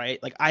I'm at, right?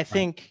 Like I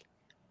think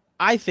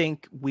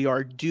we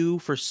are due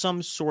for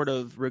some sort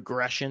of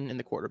regression in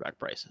the quarterback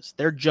prices.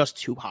 They're just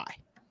too high.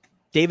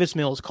 Davis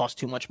Mills costs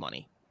too much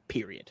money,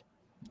 period.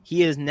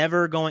 He is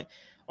never going.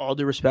 All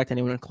due respect to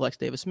anyone who collects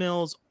Davis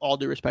Mills. All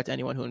due respect to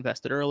anyone who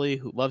invested early,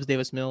 who loves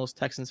Davis Mills,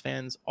 Texans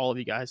fans, all of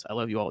you guys. I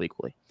love you all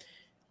equally.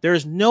 There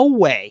is no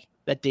way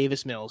that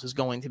Davis Mills is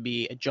going to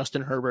be a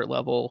Justin Herbert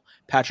level,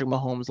 Patrick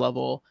Mahomes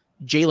level,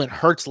 Jalen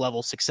Hurts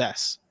level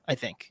success, I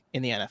think,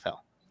 in the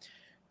NFL.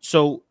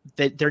 So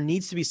that there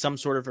needs to be some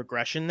sort of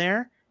regression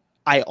there.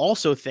 I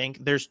also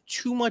think there's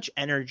too much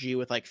energy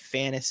with like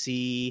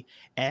fantasy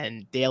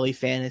and daily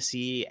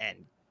fantasy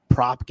and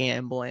prop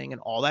gambling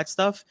and all that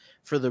stuff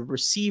for the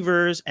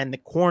receivers and the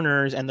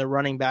corners and the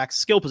running back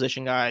skill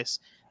position guys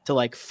to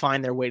like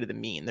find their way to the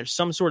mean. There's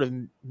some sort of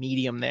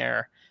medium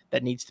there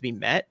that needs to be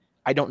met.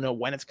 I don't know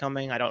when it's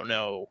coming. I don't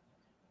know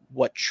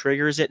what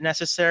triggers it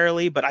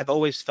necessarily, but I've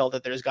always felt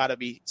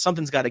that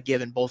something's got to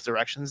give in both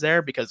directions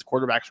there because the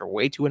quarterbacks are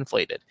way too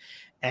inflated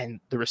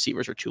and the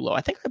receivers are too low.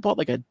 I think I bought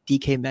like a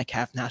DK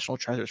Metcalf National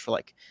Treasures for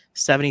like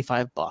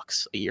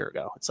 $75 a year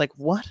ago. It's like,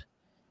 what?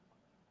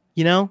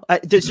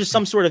 There's just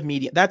some sort of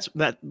medium. That's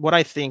what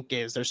I think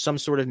is there's some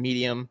sort of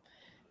medium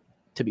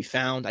to be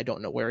found. I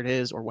don't know where it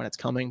is or when it's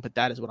coming, but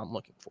that is what I'm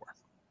looking for.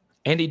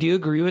 Andy, do you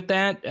agree with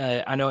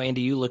that? I know,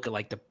 Andy, you look at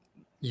like the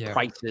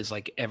prices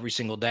like every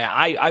single day.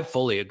 I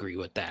fully agree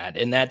with that.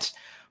 And that's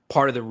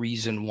part of the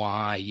reason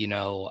why,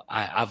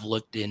 I've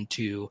looked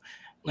into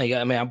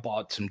I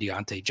bought some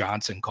Deontay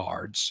Johnson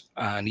cards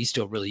and he's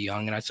still really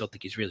young and I still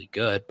think he's really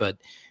good. But,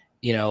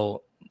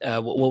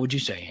 what would you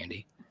say,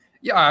 Andy?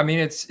 Yeah, I mean,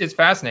 it's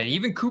fascinating.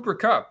 Even Cooper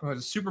Kupp,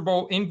 the Super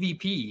Bowl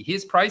MVP,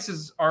 his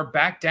prices are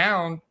back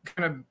down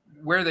kind of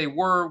where they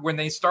were when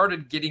they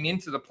started getting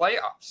into the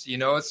playoffs,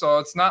 So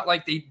it's not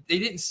like they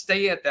didn't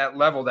stay at that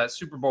level, that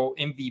Super Bowl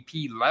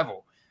MVP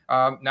level,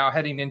 now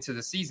heading into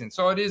the season.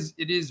 So it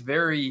is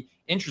very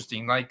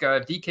interesting. Like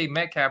DK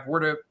Metcalf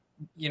were to,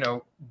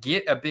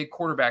 get a big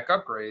quarterback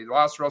upgrade.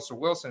 Lost Russell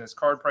Wilson. His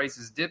card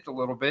prices dipped a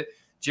little bit.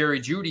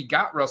 Jerry Jeudy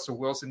got Russell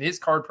Wilson. His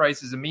card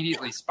prices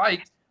immediately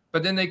spiked.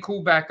 But then they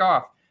cool back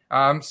off.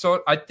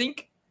 So I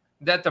think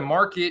that the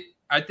market,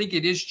 I think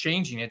it is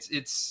changing.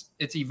 It's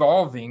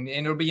evolving,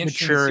 and it'll be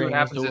interesting to see what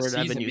happens this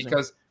season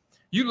because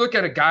you look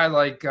at a guy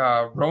like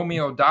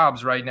Romeo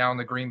Doubs right now in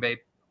the Green Bay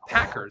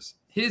Packers.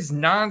 His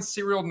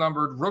non-serial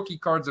numbered rookie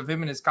cards of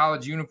him in his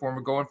college uniform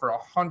are going for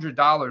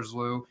 $100,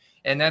 Lou,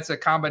 and that's a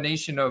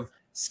combination of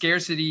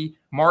scarcity,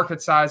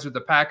 market size with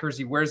the Packers.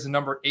 He wears the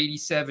number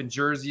 87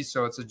 jersey,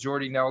 so it's a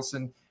Jordy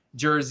Nelson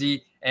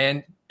jersey,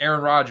 and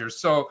Aaron Rodgers.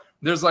 So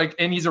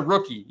and he's a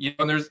rookie,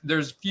 and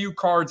there's few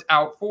cards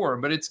out for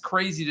him, but it's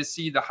crazy to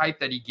see the hype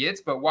that he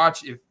gets. But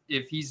watch,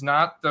 if he's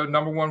not the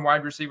number one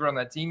wide receiver on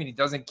that team and he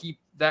doesn't keep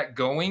that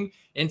going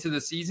into the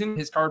season,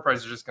 his card price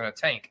is just going to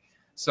tank.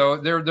 So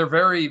they're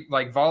very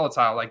like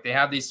volatile. Like they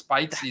have these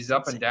spikes, these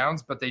up and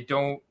downs, but they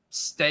don't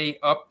stay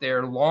up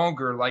there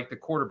longer like the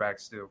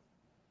quarterbacks do.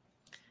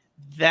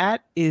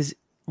 That is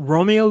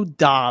Romeo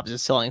Doubs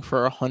is selling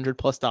for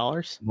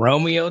 $100+.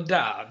 Romeo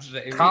Doubs,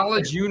 baby.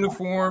 College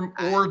uniform,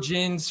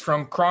 origins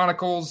from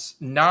Chronicles,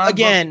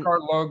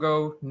 non-card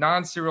logo,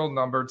 non-serial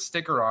numbered,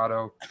 sticker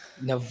auto.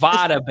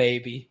 Nevada,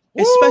 baby.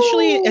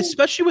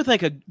 Especially with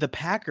like the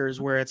Packers,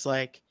 where it's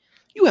like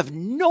you have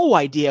no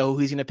idea who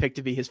he's going to pick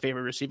to be his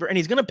favorite receiver, and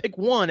he's going to pick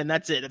one, and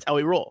that's it. That's how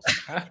he rolls.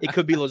 It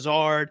could be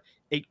Lazard.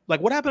 Like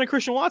what happened to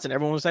Christian Watson?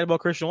 Everyone was excited about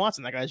Christian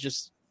Watson. That guy's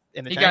just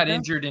he got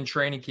injured in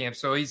training camp,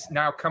 so he's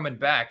now coming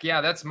back.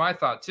 Yeah, that's my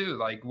thought too.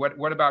 Like,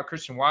 what about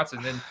Christian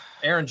Watson? Then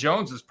Aaron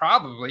Jones is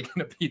probably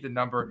going to be the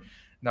number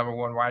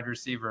one wide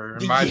receiver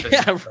in my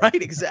opinion. Yeah, right.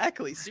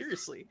 Exactly.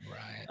 Seriously.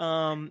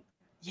 Right.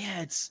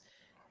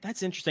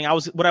 That's interesting.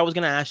 What I was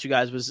going to ask you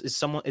guys was,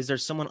 is there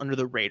someone under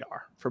the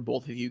radar for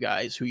both of you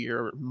guys who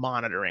you're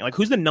monitoring? Like,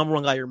 who's the number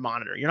one guy you're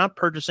monitoring? You're not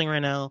purchasing right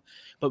now,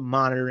 but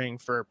monitoring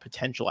for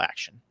potential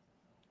action.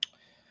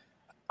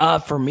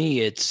 For me,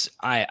 it's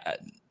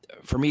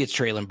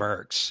Treylon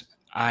Burks.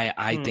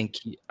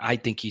 I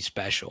think he's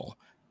special.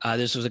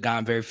 This was a guy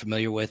I'm very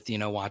familiar with,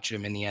 watching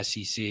him in the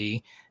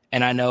SEC.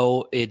 And I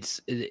know it's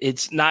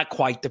not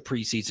quite the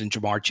preseason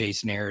Jamar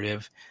Chase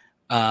narrative,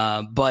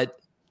 but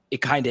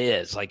it kind of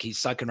is. Like, he's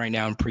sucking right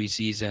now in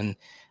preseason.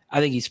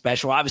 I think he's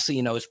special. Obviously,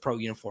 his pro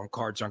uniform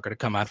cards aren't going to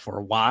come out for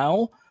a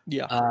while.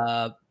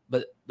 Yeah.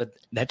 But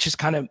that's just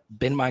kind of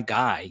been my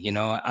guy.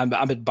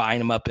 I've been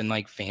buying him up in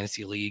like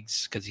fantasy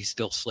leagues because he's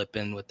still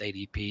slipping with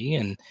ADP.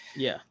 And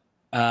yeah.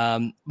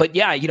 But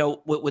yeah,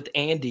 with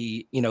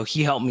Andy,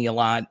 he helped me a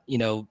lot,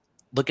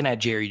 looking at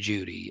Jerry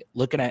Jeudy,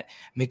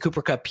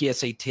 Cooper Kupp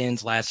PSA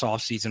 10s last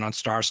offseason on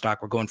Star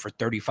Stock were going for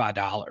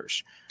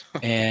 $35.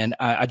 And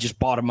I just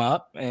bought them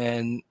up,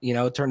 and,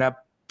 it turned out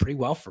pretty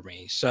well for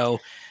me. So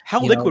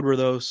how liquid were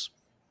those?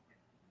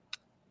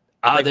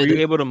 Were you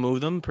able to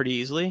move them pretty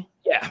easily?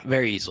 Yeah,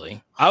 very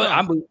easily.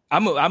 I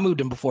moved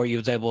him before he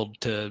was able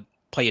to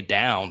play it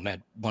down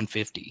at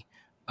 150.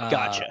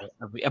 Gotcha.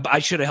 I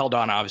should have held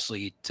on,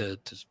 obviously, to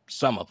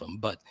some of them,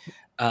 but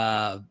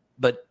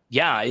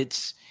yeah,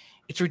 it's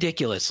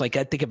ridiculous. Like,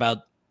 I think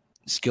about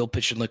skill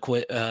position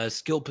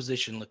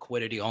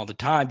liquidity all the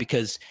time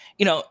because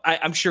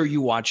I'm sure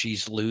you watch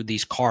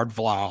these card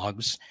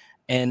vlogs,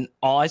 and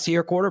all I see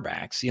are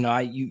quarterbacks.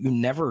 You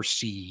never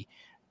see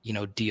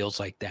deals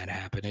like that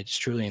happen. It's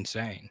truly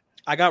insane.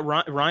 I got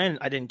Ryan.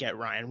 I didn't get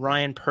Ryan.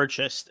 Ryan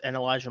purchased an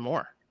Elijah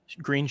Moore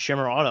green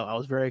shimmer auto. I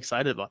was very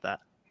excited about that.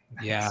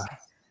 Yeah.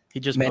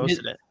 He just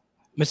posted it.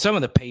 But some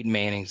of the Peyton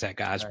Mannings that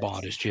guy's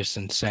bought is just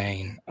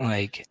insane.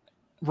 Like,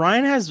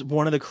 Ryan has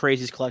one of the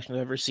craziest collections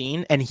I've ever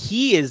seen, and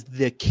he is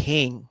the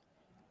king.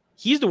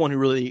 He's the one who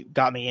really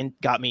got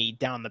me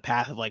down the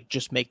path of like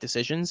just make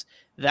decisions.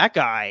 That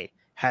guy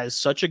has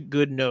such a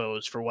good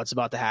nose for what's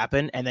about to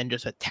happen, and then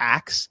just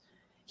attacks.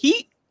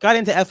 He got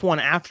into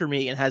F1 after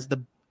me and has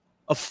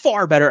a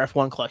far better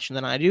F1 collection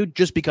than I do,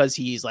 just because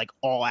he's like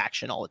all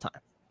action all the time.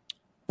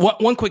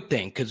 One quick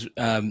thing, because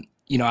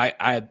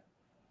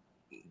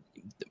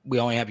we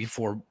only have you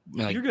for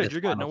like, you're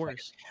good. No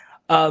worries.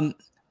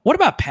 What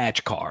about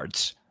patch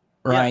cards?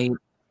 Right.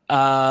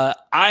 Yeah.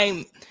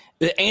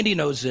 Andy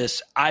knows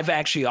this. I've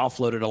actually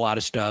offloaded a lot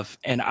of stuff,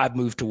 and I've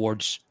moved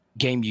towards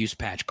game use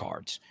patch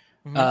cards.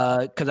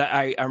 Because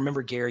I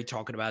remember Gary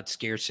talking about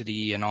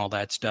scarcity and all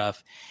that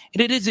stuff.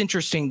 And it is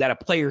interesting that a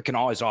player can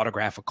always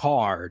autograph a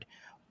card,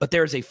 but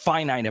there's a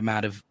finite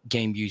amount of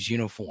game use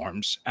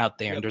uniforms out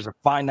there. Yep. And there's a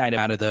finite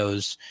amount of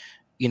those,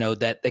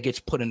 that gets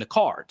put into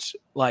cards.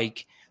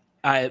 Like,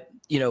 I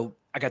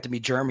got to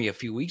meet Jeremy a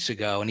few weeks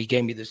ago, and he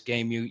gave me this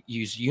game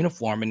use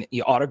uniform, and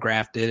he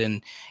autographed it.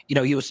 And,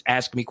 he was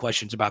asking me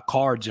questions about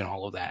cards and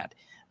all of that.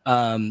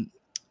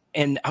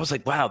 And I was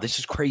like, wow, this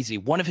is crazy.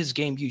 One of his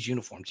game use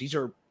uniforms.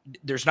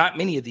 There's not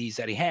many of these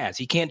that he has.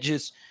 He can't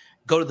just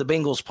go to the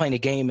Bengals playing a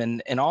game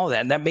and all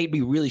that. And that made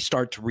me really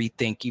start to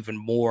rethink even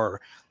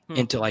more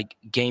into like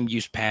game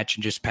use patch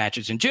and just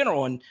patches in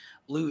general. And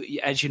Lou,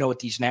 as you know, with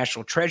these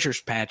National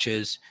Treasures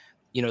patches,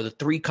 the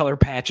 3-color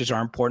patches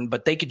are important,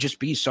 but they could just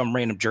be some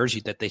random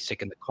jersey that they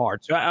stick in the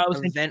card. So I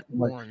was event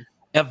worn.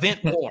 I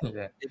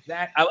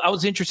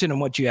was interested in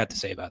what you had to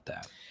say about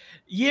that.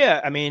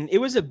 Yeah, I mean, it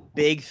was a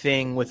big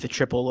thing with the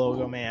triple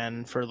logo,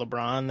 man, for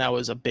LeBron. That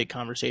was a big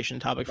conversation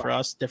topic for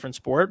us, different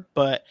sport,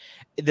 but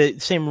the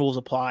same rules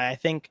apply. I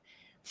think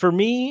for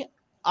me,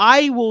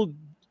 I will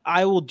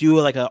do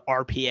like a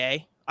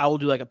RPA. I will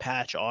do like a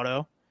patch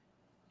auto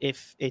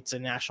if it's a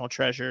National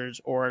Treasures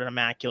or an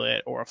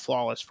Immaculate or a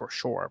Flawless for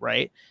sure,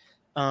 right?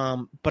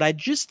 But I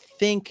just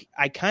think,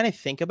 I kind of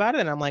think about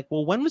it and I'm like,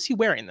 well, when was he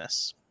wearing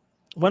this?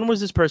 When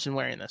was this person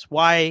wearing this?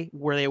 Why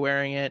were they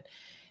wearing it?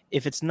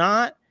 If it's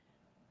not,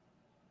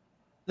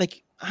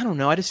 like, I don't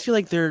know. I just feel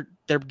like they're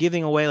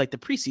giving away like the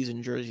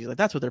preseason jerseys. Like,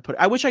 that's what they're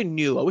putting. I wish I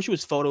knew. I wish it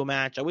was photo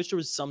match. I wish there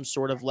was some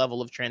sort of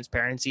level of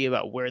transparency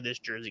about where this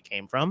jersey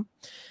came from.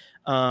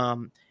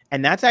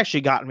 And that's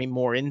actually gotten me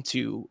more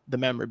into the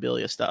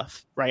memorabilia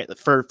stuff, right?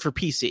 For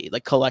PC,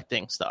 like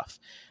collecting stuff.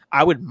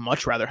 I would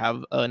much rather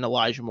have an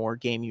Elijah Moore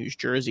game used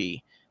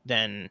jersey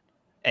than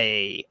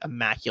a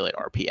immaculate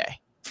RPA,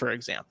 for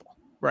example,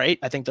 right?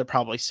 I think they're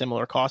probably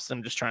similar costs.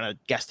 I'm just trying to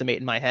guesstimate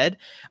in my head.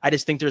 I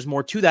just think there's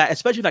more to that,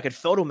 especially if I could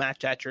photo match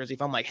that jersey.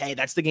 If I'm like, hey,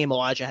 that's the game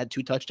Elijah had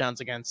 2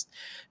 touchdowns against,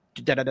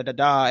 and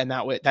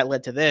that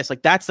led to this.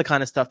 Like, that's the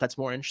kind of stuff that's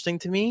more interesting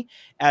to me,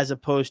 as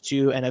opposed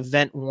to an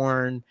event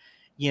worn,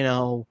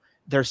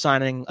 they're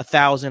signing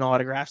 1,000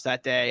 autographs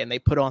that day and they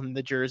put on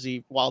the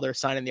jersey while they're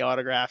signing the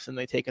autographs and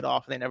they take it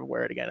off and they never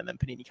wear it again. And then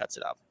Panini cuts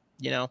it up.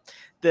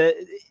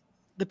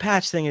 The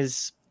patch thing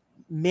is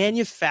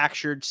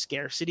manufactured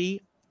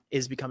scarcity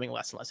is becoming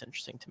less and less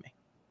interesting to me.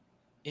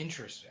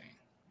 Interesting.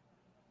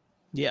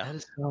 Yeah. That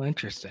is so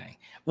interesting.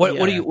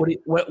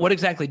 What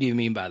exactly do you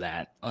mean by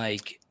that?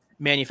 Like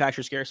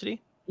manufactured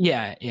scarcity?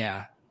 Yeah.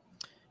 Yeah.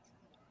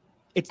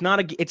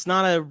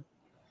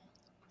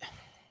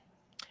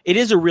 It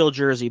is a real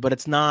jersey, but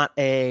it's not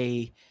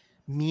a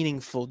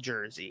meaningful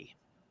jersey.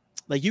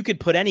 Like, you could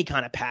put any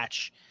kind of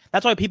patch.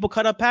 That's why people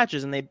cut up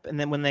patches, and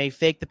then when they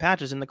fake the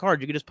patches in the card,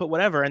 you could just put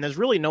whatever, and there's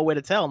really no way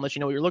to tell unless you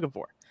know what you're looking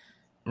for.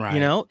 Right.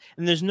 And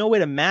there's no way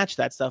to match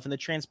that stuff. And the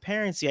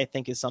transparency, I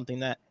think, is something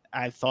that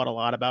I've thought a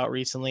lot about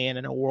recently. And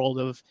in a world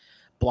of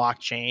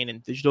blockchain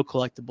and digital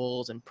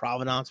collectibles and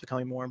provenance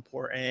becoming more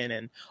important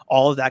and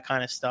all of that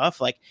kind of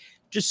stuff, like,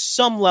 just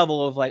some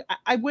level of like,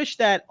 I wish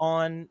that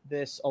on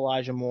this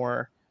Elijah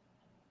Moore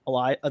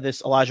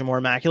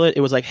Immaculate,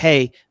 it was like,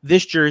 hey,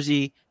 this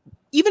jersey,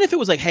 even if it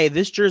was like, hey,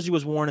 this jersey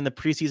was worn in the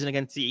preseason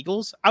against the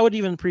Eagles, I would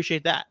even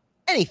appreciate that.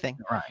 Anything.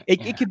 Right.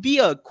 It could be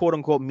a quote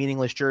unquote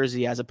meaningless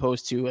jersey as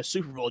opposed to a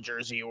Super Bowl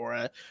jersey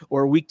or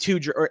a week 2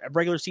 or a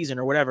regular season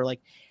or whatever.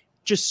 Like,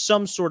 just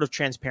some sort of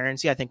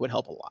transparency, I think, would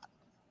help a lot.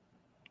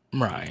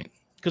 Right.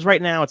 Because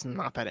right now it's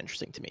not that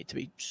interesting to me, to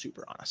be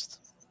super honest.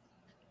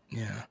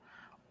 Yeah.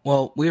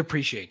 Well, we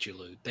appreciate you,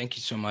 Lou. Thank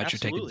you so much for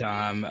taking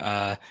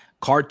time.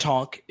 Card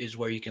Talk is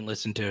where you can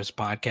listen to this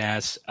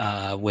podcast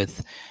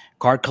with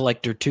Card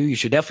Collector 2. You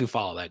should definitely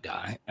follow that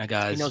guy. That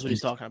guy, he knows what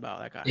he's talking about,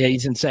 that guy. Yeah,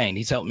 he's insane.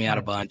 He's helped me out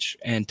a bunch,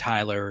 and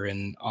Tyler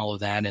and all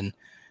of that. And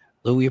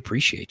Lou, we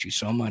appreciate you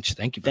so much.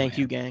 Thank you. Thank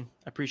you, gang.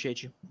 I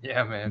appreciate you.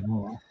 Yeah, man.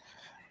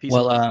 Peace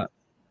out.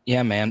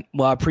 Yeah, man.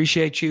 Well, I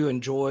appreciate you.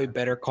 Enjoy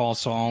Better Call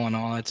Saul and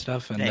all that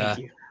stuff. And thank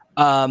you.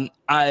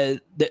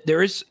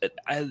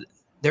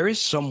 There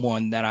is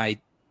someone that I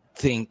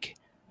think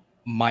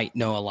might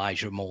know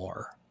Elijah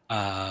Moore.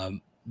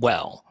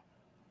 Well,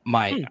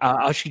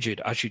 I'll shoot you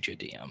a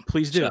DM.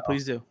 Please do.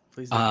 Please do.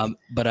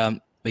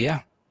 But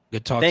yeah,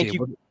 good talking to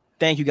you.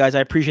 Thank you, guys. I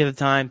appreciate the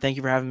time. Thank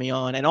you for having me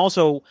on. And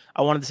also,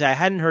 I wanted to say I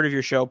hadn't heard of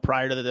your show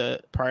prior to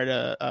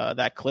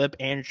that clip.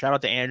 And shout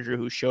out to Andrew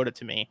who showed it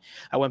to me.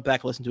 I went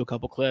back and listened to a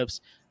couple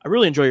clips. I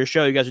really enjoy your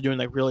show. You guys are doing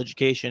like real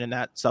education, and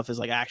that stuff is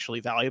like actually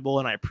valuable,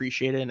 and I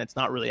appreciate it. And it's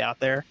not really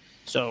out there.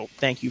 So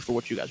thank you for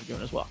what you guys are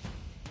doing as well.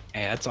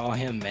 Hey, that's all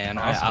him, man.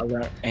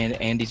 Awesome. And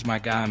Andy's my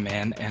guy,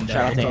 man. And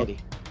shout out to Andy.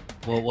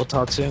 We'll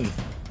talk soon.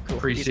 Cool.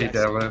 Appreciate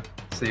that, Lou.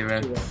 See you,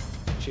 man.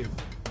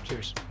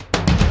 Cheers.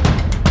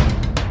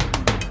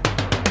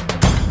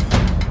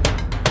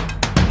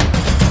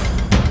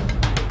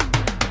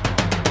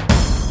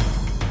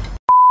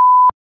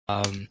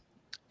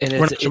 And we're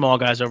not Jamal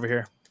guys over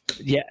here.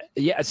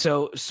 Yeah.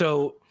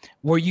 So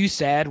were you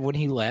sad when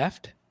he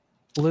left,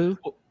 Lou?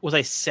 Was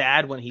I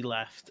sad when he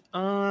left?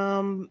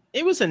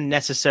 It was a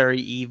necessary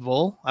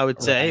evil, I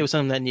would say. Right. It was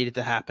something that needed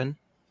to happen.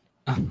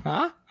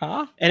 And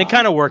it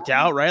kind of worked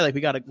out, right? Like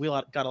we got a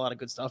lot of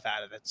good stuff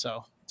out of it,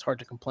 so it's hard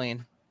to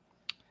complain.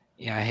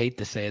 Yeah, I hate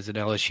to say as an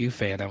LSU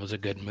fan, that was a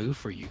good move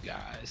for you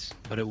guys,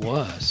 but it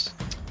was.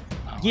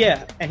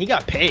 Yeah, and he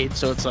got paid,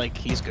 so it's like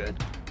he's good.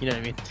 You know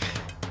what I mean?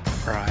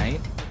 Right.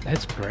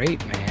 That's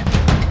great, man.